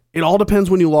 Yep. It all depends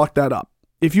when you lock that up.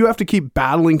 If you have to keep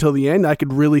battling till the end, I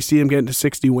could really see them getting to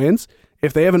 60 wins.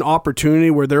 If they have an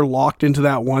opportunity where they're locked into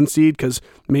that 1 seed because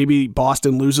maybe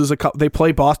Boston loses a couple, they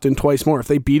play Boston twice more. If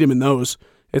they beat them in those,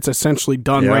 it's essentially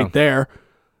done right there.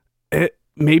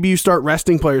 Maybe you start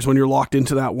resting players when you're locked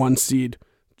into that 1 seed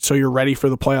so you're ready for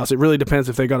the playoffs. It really depends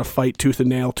if they got to fight tooth and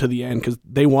nail to the end because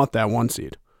they want that 1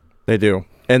 seed. They do.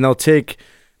 And they'll take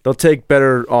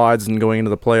better odds in going into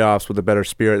the playoffs with a better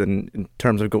spirit than in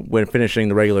terms of when finishing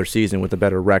the regular season with a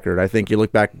better record. I think you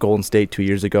look back at Golden State 2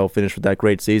 years ago, finished with that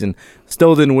great season,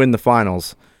 still didn't win the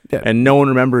finals, and no one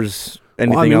remembers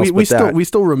anything else but that. We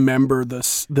still remember the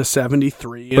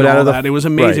 73 and all that. It was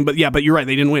amazing, right. But you're right,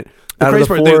 they didn't win. The crazy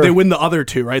part, they win the other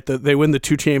 2, right? They win the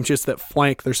 2 championships that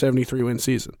flank their 73-win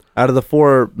season. Out of the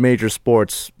 4 major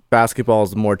sports, basketball is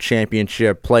the more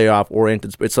championship,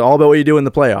 playoff-oriented. It's all about what you do in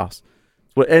the playoffs.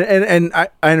 And I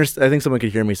understand. I think someone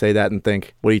could hear me say that and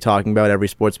think, "What are you talking about? Every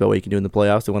sport's about what you can do in the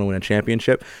playoffs. They want to win a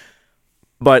championship."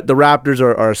 But the Raptors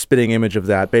are a spitting image of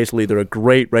that. Basically, they're a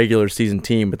great regular season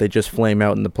team, but they just flame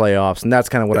out in the playoffs, and that's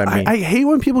kind of what I mean. I hate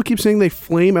when people keep saying they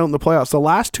flame out in the playoffs. The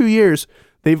last 2 years,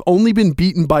 they've only been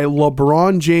beaten by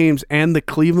LeBron James and the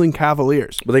Cleveland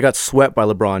Cavaliers. But they got swept by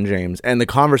LeBron James, and the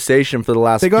conversation for the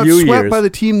last They got few swept years. by the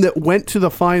team that went to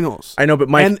the finals. I know,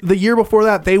 but And the year before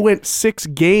that, they went 6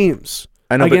 games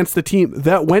against the team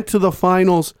that went to the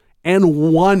finals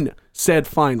and won said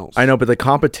finals. I know, but the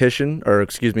competition, or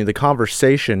excuse me, the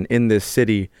conversation in this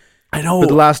city I know. for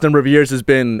the last number of years has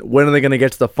been, when are they going to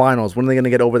get to the finals? When are they going to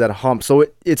get over that hump? So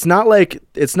it's not like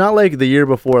the year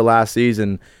before last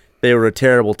season they were a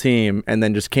terrible team and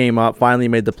then just came up, finally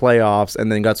made the playoffs,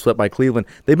 and then got swept by Cleveland.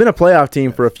 They've been a playoff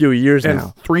team for a few years and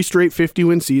now. 3 straight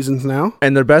 50-win seasons now.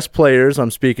 And their best players,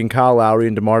 I'm speaking Kyle Lowry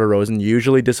and DeMar DeRozan,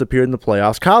 usually disappeared in the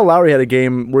playoffs. Kyle Lowry had a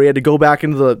game where he had to go back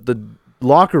into the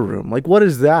locker room. Like, what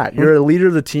is that? You're a leader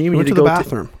of the team. He You went need to to the go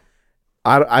bathroom.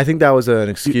 I think that was an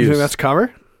excuse. You think that's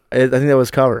cover? I think that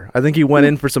was cover. I think he went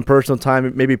in for some personal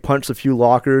time, maybe punched a few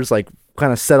lockers, like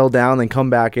kind of settle down, then come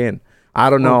back in. I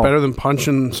don't know. Better than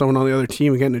punching someone on the other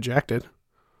team and getting ejected.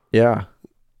 Yeah.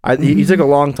 He took a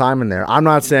long time in there. I'm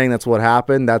not saying that's what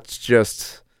happened. That's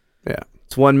just,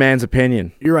 it's one man's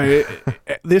opinion. You're right.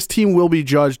 This team will be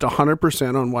judged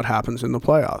 100% on what happens in the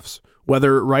playoffs.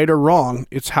 Whether right or wrong,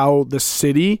 it's how the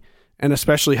city and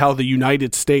especially how the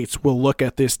United States will look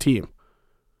at this team.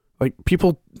 Like,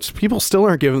 people still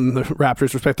aren't giving the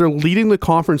Raptors respect. They're leading the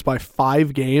conference by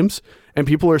 5 games, and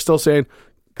people are still saying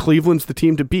Cleveland's the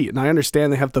team to beat. And I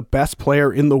understand they have the best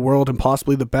player in the world and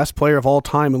possibly the best player of all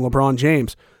time in LeBron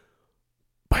James.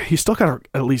 But you still got to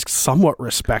at least somewhat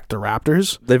respect the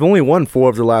Raptors. They've only won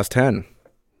 4 of their last 10.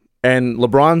 And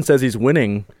LeBron says he's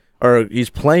winning, or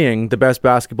he's playing the best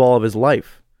basketball of his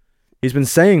life. He's been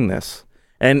saying this.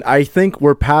 And I think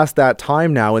we're past that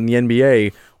time now in the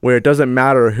NBA where it doesn't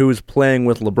matter who's playing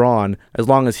with LeBron. As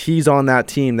long as he's on that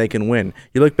team, they can win.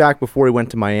 You look back before he went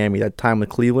to Miami, that time with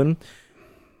Cleveland,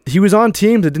 he was on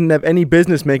teams that didn't have any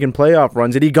business making playoff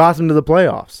runs, and he got them to the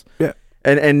playoffs. Yeah.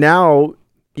 And now,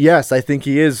 yes, I think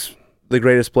he is the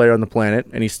greatest player on the planet,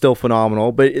 and he's still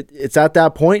phenomenal. But it's at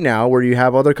that point now where you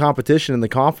have other competition in the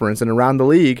conference and around the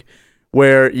league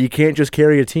where you can't just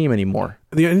carry a team anymore.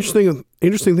 The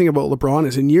interesting thing about LeBron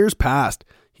is in years past,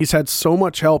 he's had so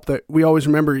much help that we always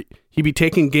remember he'd be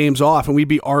taking games off and we'd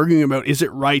be arguing about, is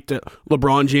it right that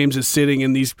LeBron James is sitting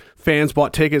and these fans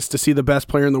bought tickets to see the best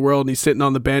player in the world and he's sitting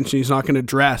on the bench and he's not going to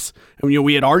dress? And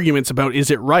we had arguments about, is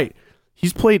it right?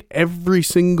 He's played every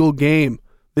single game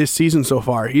this season so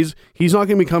far. He's not going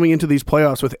to be coming into these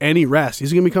playoffs with any rest.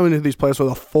 He's going to be coming into these playoffs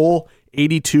with a full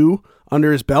 82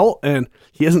 under his belt, and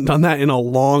he hasn't done that in a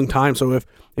long time. So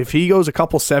if he goes a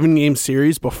couple 7-game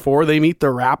series before they meet the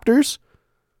Raptors,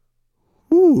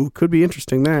 could be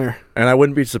interesting there. And I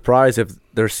wouldn't be surprised if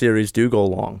their series do go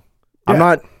long.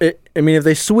 Yeah. If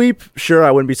they sweep, sure,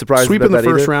 I wouldn't be surprised. Sweep about in the that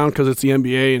first either. round because it's the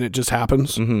NBA and it just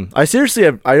happens.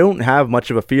 Mm-hmm. I don't have much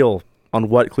of a feel on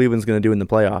what Cleveland's going to do in the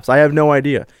playoffs. I have no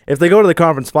idea. If they go to the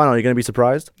conference final, you're going to be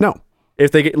surprised? No.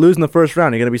 If they lose in the first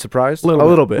round, you're going to be surprised? A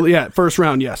little bit. Yeah, first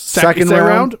round, yes. Second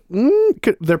round?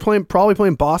 They're probably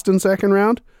playing Boston second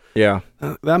round. Yeah.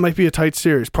 That might be a tight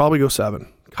series. Probably go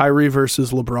 7. Kyrie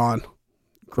versus LeBron.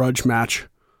 Grudge match.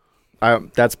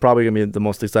 That's probably going to be the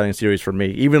most exciting series for me.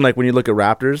 Even like when you look at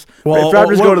Raptors. Well, if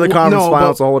Raptors go to the conference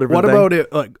final, it's a whole different thing. What about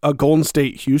it, like a Golden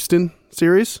State-Houston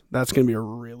series? That's going to be a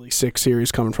really sick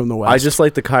series coming from the West. I just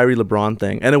like the Kyrie LeBron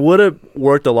thing. And it would have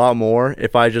worked a lot more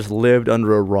if I just lived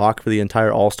under a rock for the entire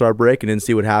All-Star break and didn't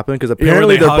see what happened. Because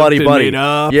apparently they're buddy-buddy.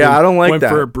 Yeah, I don't like went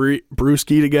that. Went for a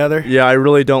brewski together. Yeah, I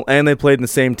really don't. And they played in the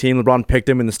same team. LeBron picked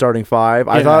him in the starting 5.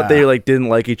 I thought they didn't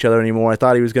like each other anymore. I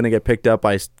thought he was going to get picked up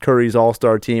by Curry's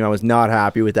All-Star team. I was not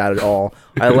happy with that at all.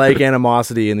 I like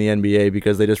animosity in the NBA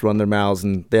because they just run their mouths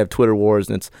and they have Twitter wars,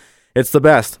 and it's the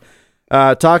best.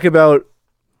 Talk about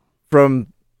from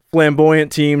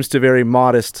flamboyant teams to very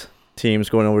modest teams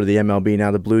going over to the MLB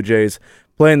now. The Blue Jays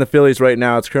playing the Phillies right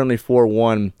now. It's currently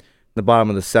 4-1 in the bottom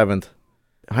of the 7th.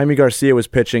 Jaime Garcia was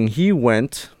pitching. He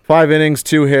went 5 innings,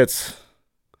 2 hits,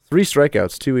 3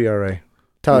 strikeouts, 2 ERA.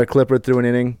 Tyler Clippard threw an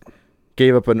inning,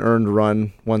 gave up an earned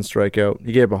run, 1 strikeout.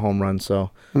 He gave up a home run,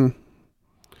 so.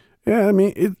 Yeah, I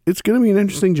mean, it's going to be an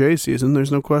interesting Jays season.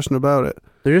 There's no question about it.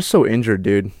 They're just so injured,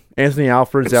 dude. Anthony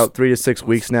Alford's out 3 to 6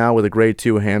 weeks now with a grade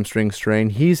 2 hamstring strain.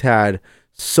 He's had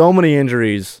so many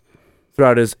injuries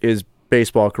throughout his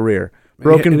baseball career.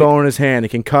 Broken bone in his hand, a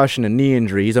concussion, a knee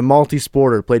injury. He's a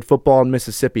multi-sporter, played football in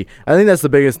Mississippi. I think that's the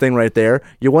biggest thing right there.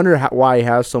 You wonder why he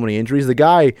has so many injuries. The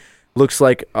guy looks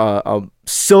like a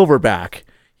silverback.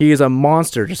 He is a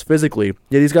monster just physically,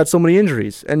 yet he's got so many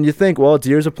injuries. And you think, well, it's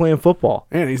years of playing football.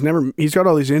 Man, he's got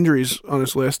all these injuries on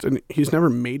his list, and he's never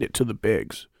made it to the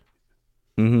bigs.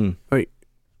 Mm-hmm. Like,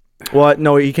 Well,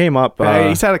 no, he came up.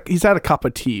 he's had a cup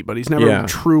of tea, but he's never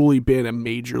truly been a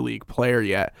major league player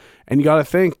yet. And you got to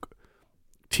think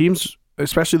teams,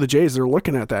 especially the Jays, they're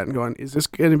looking at that and going, "Is this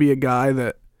going to be a guy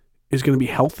that is going to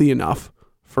be healthy enough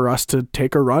for us to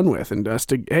take a run with, and us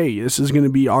to, hey, this is going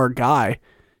to be our guy"?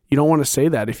 You don't want to say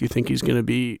that if you think he's going to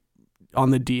be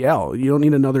on the DL. You don't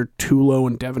need another Tulo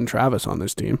and Devin Travis on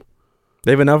this team.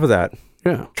 They have enough of that.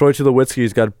 Yeah. Troy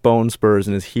Tulowitzki's got bone spurs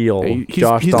in his heel. Hey,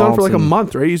 he's done for like a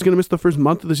month, right? He's going to miss the first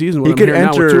month of the season. He could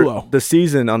enter the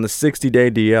season on the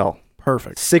 60-day DL.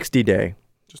 Perfect. 60-day.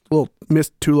 Just a little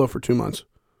missed Tulo for 2 months.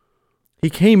 He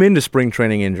came into spring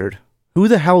training injured. Who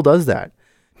the hell does that?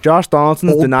 Josh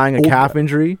Donaldson's denying a calf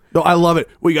injury. No, I love it.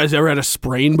 Well, you guys ever had a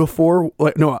sprain before?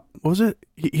 No, what was it?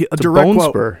 A direct bone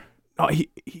quote. spur. No, he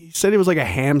said it was like a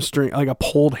hamstring, like a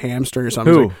pulled hamstring or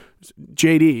something. Who? Like,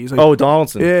 JD. He's like,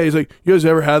 Donaldson. Yeah, he's like, you guys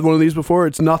ever had one of these before?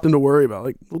 It's nothing to worry about.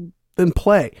 Like, well, then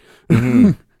play.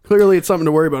 Mm-hmm. Clearly, it's something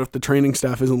to worry about if the training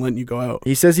staff isn't letting you go out.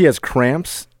 He says he has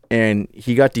cramps, and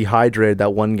he got dehydrated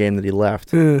that one game that he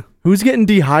left. Yeah. Who's getting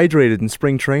dehydrated in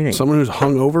spring training? Someone who's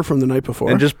hung over from the night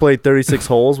before. And just played 36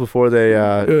 holes before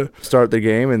they start the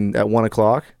game and at 1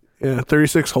 o'clock. Yeah,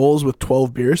 36 holes with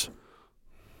 12 beers.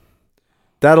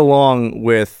 That along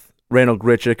with Randall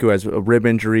Grichuk, who has a rib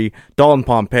injury, Dalton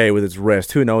Pompey with his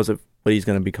wrist. Who knows what he's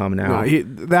going to be coming out. No,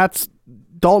 that's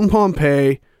Dalton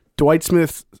Pompey, Dwight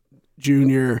Smith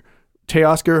Jr.,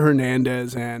 Teoscar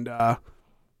Hernandez, and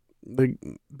the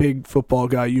big football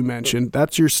guy you mentioned.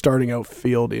 That's your starting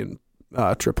outfield in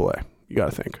AAA. You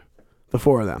got to think. The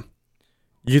four of them.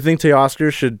 You think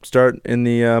Teoscar should start in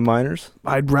the minors?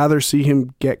 I'd rather see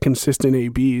him get consistent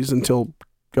ABs until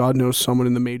God knows someone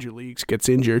in the major leagues gets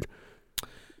injured.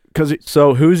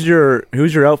 So who's your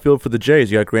outfield for the Jays?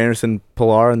 You got Granderson,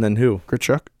 Pilar, and then who?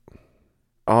 Grichuk.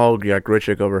 Oh, you got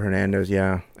Grichuk over Hernandez,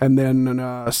 yeah. And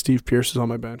then Steve Pearce is on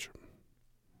my bench.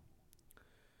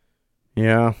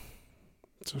 Yeah.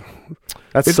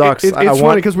 That sucks. It's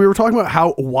funny because we were talking about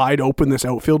how wide open this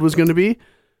outfield was going to be.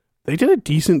 They did a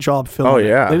decent job filling it. Oh,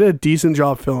 yeah. They did a decent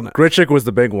job filling it. Grichuk was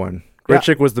the big one.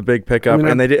 Grichuk was the big pickup,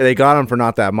 and they got him for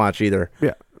not that much either.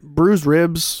 Yeah. Bruised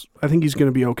ribs, I think he's going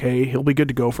to be okay. He'll be good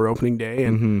to go for opening day.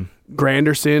 And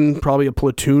Granderson, probably a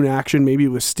platoon action, maybe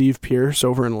with Steve Pearce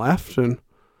over in left. And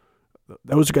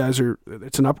those guys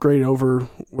it's an upgrade over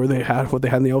what they had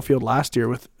in the outfield last year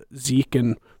with Zeke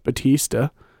and Batista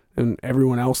and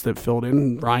everyone else that filled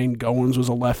in. Ryan Goins was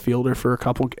a left fielder for a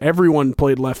couple. Everyone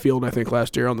played left field, I think,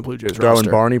 last year on the Blue Jays roster. Darwin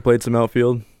Barney played some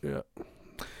outfield. Yeah.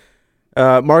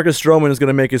 Marcus Stroman is going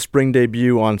to make his spring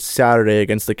debut on Saturday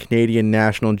against the Canadian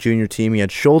national junior team. He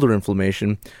had shoulder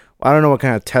inflammation. I don't know what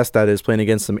kind of test that is, playing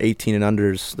against some 18 and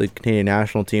unders, the Canadian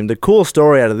national team. The cool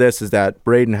story out of this is that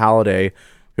Braden Halliday,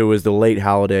 who was the late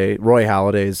Roy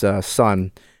Halladay's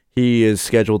son, he is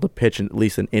scheduled to pitch at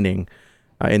least an inning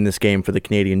in this game for the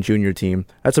Canadian junior team.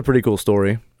 That's a pretty cool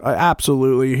story.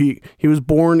 Absolutely. He was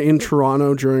born in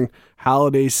Toronto during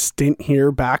Halliday's stint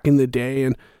here back in the day,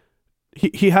 and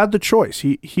he had the choice.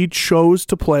 He chose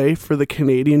to play for the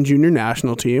Canadian junior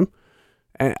national team,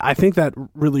 and I think that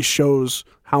really shows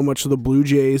how much the Blue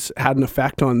Jays had an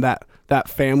effect on that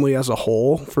family as a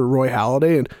whole for Roy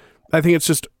Halladay. And I think it's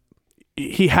just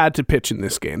he had to pitch in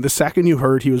this game. The second you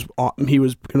heard he was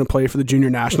going to play for the junior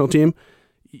national team,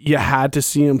 you had to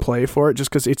see him play for it, just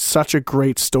because it's such a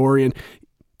great story. And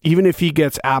even if he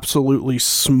gets absolutely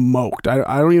smoked,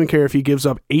 I don't even care if he gives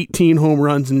up 18 home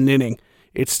runs in an inning.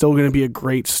 It's still going to be a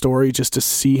great story just to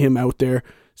see him out there,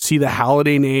 see the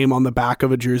Halladay name on the back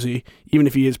of a jersey, even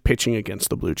if he is pitching against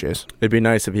the Blue Jays. It'd be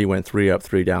nice if he went 3 up,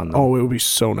 3 down, though. Oh, it would be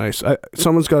so nice.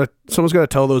 Someone's got to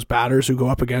tell those batters who go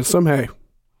up against him, hey,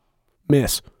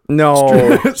 miss.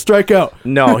 No. Strike out.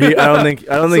 No, I don't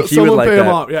think he would like pay that.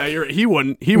 Him off. Yeah, he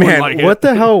wouldn't. He Man, wouldn't like it. What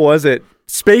the hell was it?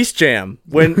 Space Jam.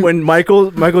 When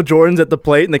Michael Jordan's at the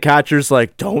plate and the catcher's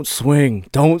like, "Don't swing,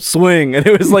 and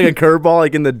it was like a curveball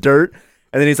like in the dirt.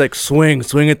 And then he's like, swing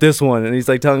at this one. And he's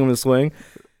like telling him to swing.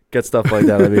 Get stuff like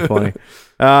that. That'd be funny.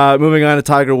 Moving on to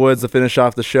Tiger Woods to finish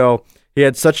off the show. He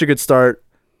had such a good start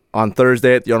on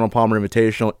Thursday at the Arnold Palmer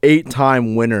Invitational.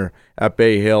 8-time winner at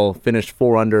Bay Hill. Finished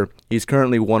 4 under. He's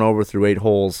currently 1 over through 8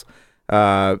 holes.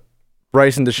 Bryson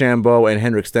DeChambeau and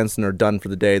Henrik Stenson are done for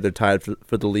the day. They're tied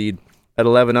for the lead at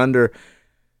 11 under.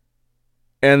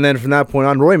 And then from that point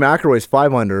on, Rory McIlroy's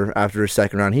 5 under after his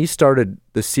second round. He started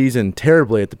the season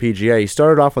terribly at the PGA. He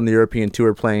started off on the European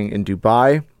Tour playing in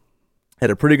Dubai. Had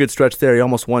a pretty good stretch there. He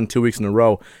almost won 2 weeks in a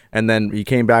row. And then he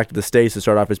came back to the States to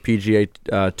start off his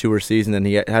PGA Tour season, and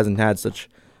he hasn't had such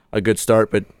a good start,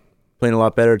 but playing a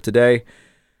lot better today.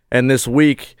 And this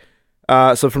week,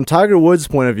 So from Tiger Woods'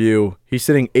 point of view, he's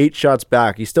sitting 8 shots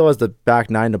back. He still has the back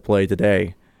 9 to play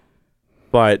today,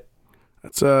 but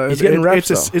he's getting reps.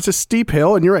 It's a steep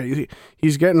hill, and you're right.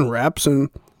 He's getting reps, and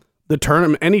the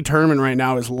tournament. Any tournament right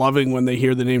now is loving when they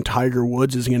hear the name Tiger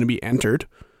Woods is going to be entered.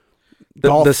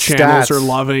 Golf the channels stats are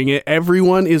loving it.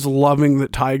 Everyone is loving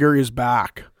that Tiger is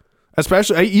back.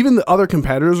 Especially, even the other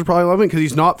competitors are probably loving it because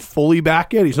he's not fully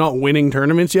back yet. He's not winning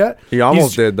tournaments yet. He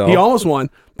almost did, though. He almost won,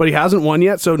 but he hasn't won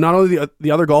yet. So not only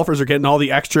the other golfers are getting all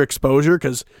the extra exposure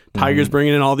because Tiger's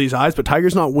bringing in all these eyes, but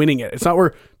Tiger's not winning it. It's not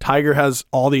where Tiger has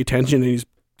all the attention and he's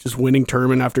just winning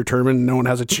tournament after tournament and no one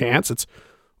has a chance. It's,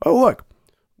 oh, look,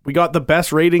 we got the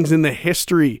best ratings in the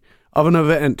history of an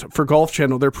event for Golf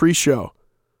Channel, their pre-show.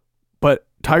 But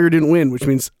Tiger didn't win, which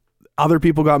means other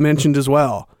people got mentioned as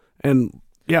well. And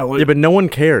yeah, but no one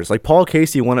cares. Like Paul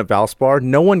Casey won at Valspar.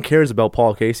 No one cares about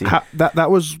Paul Casey. That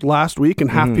was last week,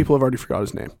 and half people have already forgot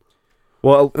his name.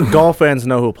 Well, golf fans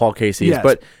know who Paul Casey is, Yes.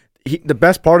 but the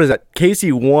best part is that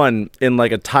Casey won in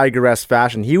like a Tiger-esque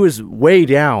fashion. He was way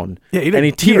down, and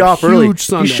he teed off early.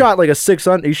 Sunday. He shot like a 6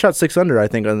 under. He shot 6 under, I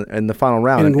think, in the final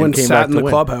round, and came sat back in to the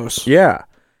win. clubhouse. Yeah.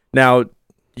 Now,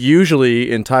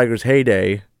 usually in Tiger's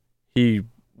heyday, he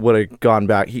would have gone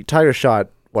back. Tiger shot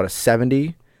a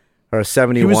 70 or a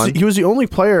 71. He was the only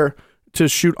player to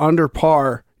shoot under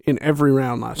par in every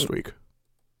round last week.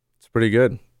 It's pretty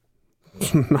good.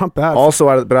 Not bad. Also,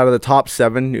 out of the top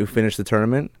 7 who finished the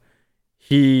tournament,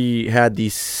 he had the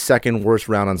second worst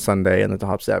round on Sunday in the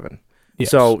top 7. Yes.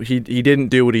 So he didn't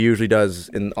do what he usually does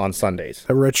on Sundays.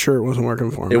 That red shirt wasn't working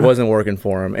for him. It wasn't working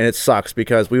for him, and it sucks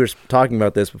because we were talking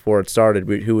about this before it started,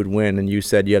 who would win, and you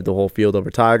said you have the whole field over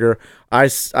Tiger.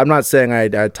 I'm not saying I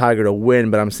had Tiger to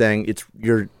win, but I'm saying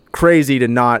you're crazy to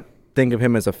not think of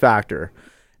him as a factor.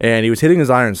 And he was hitting his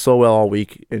irons so well all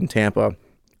week in Tampa,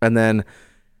 and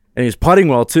he was putting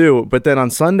well too, but then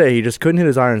on Sunday he just couldn't hit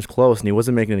his irons close, and he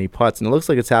wasn't making any putts, and it looks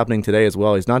like it's happening today as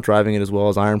well. He's not driving it as well.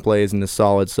 His iron play isn't as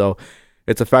solid, so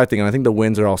it's affecting him. I think the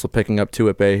winds are also picking up too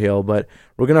at Bay Hill, but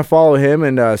we're going to follow him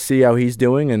and see how he's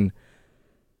doing, and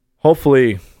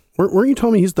hopefully... Weren't you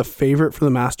telling me he's the favorite for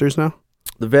the Masters now?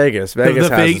 The Vegas has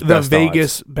his best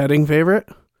Vegas odds. betting favorite?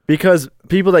 Because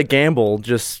people that gamble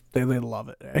just... They love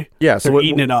it, eh? Yeah, They're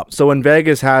eating it up. So when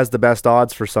Vegas has the best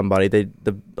odds for somebody,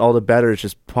 all the bettors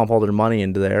just pump all their money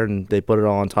into there, and they put it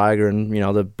all on Tiger, and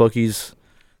the bookies...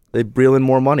 They reel in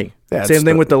more money. Yeah, same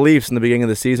thing with the Leafs in the beginning of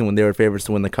the season when they were favorites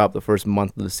to win the Cup the first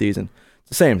month of the season. It's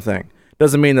the same thing.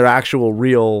 Doesn't mean they're actual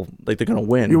real, like they're going to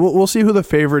win. We'll see who the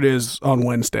favorite is on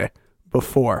Wednesday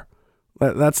before.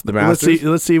 That's the Masters?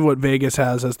 Let's see what Vegas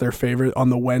has as their favorite on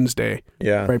the Wednesday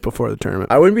right before the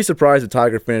tournament. I wouldn't be surprised if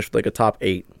Tiger finished with like a top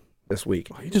 8 this week.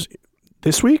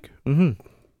 This week? Mm-hmm.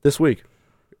 This week.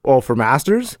 Well, for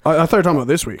Masters? I thought you were talking about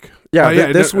this week.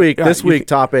 Yeah, this week,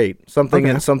 top 8.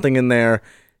 Something in there.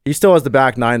 He still has the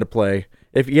back 9 to play.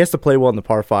 If he has to play well in the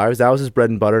par 5s, that was his bread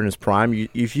and butter in his prime.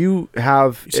 If you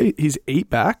have... he's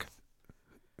 8 back?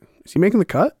 Is he making the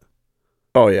cut?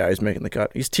 Oh, yeah, he's making the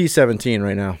cut. He's T17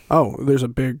 right now. Oh, there's a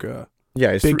big gap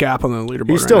on the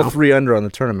leaderboard. He's still 3 under on the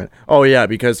tournament. Oh, yeah,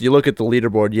 because you look at the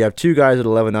leaderboard, you have 2 guys at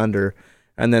 11 under,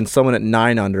 and then someone at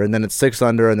 9 under, and then it's 6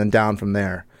 under, and then down from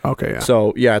there. Okay, yeah.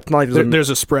 So, yeah, it's not like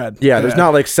there's a spread. Yeah, there's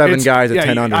not like 7 guys at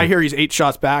 10 under. I hear he's 8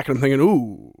 shots back, and I'm thinking,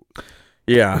 ooh.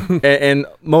 Yeah, and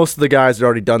most of the guys had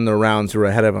already done their rounds who are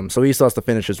ahead of him, so he still has to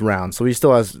finish his round. So he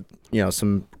still has,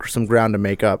 some ground to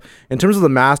make up. In terms of the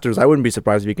Masters, I wouldn't be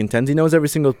surprised if he contends. He knows every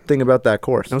single thing about that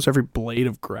course. He knows every blade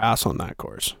of grass on that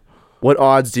course. What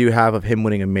odds do you have of him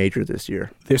winning a major this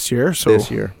year? This year?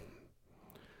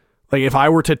 Like if I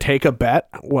were to take a bet,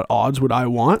 what odds would I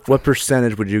want? What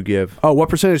percentage would you give? Oh, what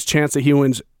percentage chance that he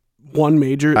wins one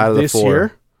major out of this the 4?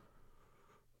 Year?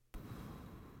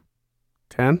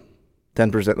 10?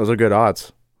 10%. Those are good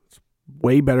odds.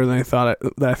 Way better than I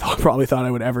probably thought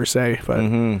I would ever say. But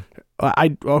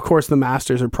of course, the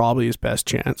Masters are probably his best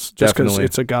chance, just because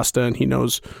it's Augusta and he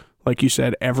knows, like you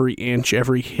said, every inch,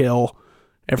 every hill,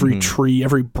 every tree,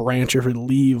 every branch, every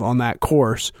leaf on that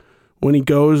course. When he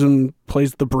goes and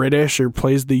plays the British or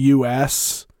plays the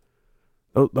U.S.,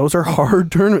 those are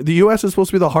hard tournaments. The U.S. is supposed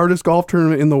to be the hardest golf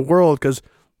tournament in the world because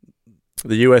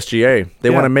the USGA.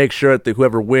 They want to make sure that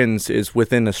whoever wins is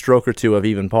within a stroke or 2 of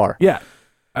even par. Yeah.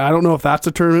 I don't know if that's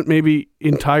a tournament maybe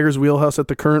in Tiger's wheelhouse at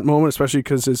the current moment, especially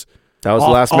because that was the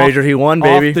last major he won,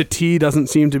 baby. Off the tee doesn't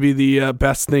seem to be the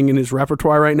best thing in his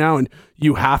repertoire right now, and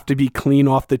you have to be clean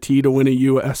off the tee to win a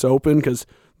U.S. Open because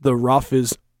the rough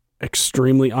is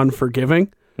extremely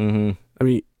unforgiving. Mm-hmm. I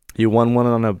mean, you won one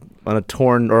on a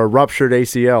torn or a ruptured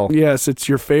ACL. Yes, it's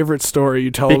your favorite story.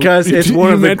 You tell because you it's one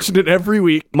you of mentioned it every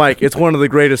week, Mike. It's one of the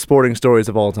greatest sporting stories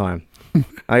of all time.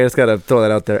 I just got to throw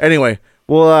that out there. Anyway,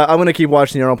 well, I'm going to keep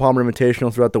watching the Arnold Palmer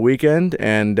Invitational throughout the weekend,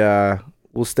 and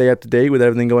we'll stay up to date with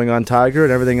everything going on Tiger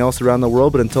and everything else around the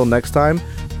world. But until next time,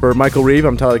 for Michael Reeve,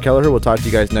 I'm Tyler Kelleher. We'll talk to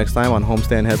you guys next time on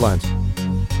Homestand Headlines.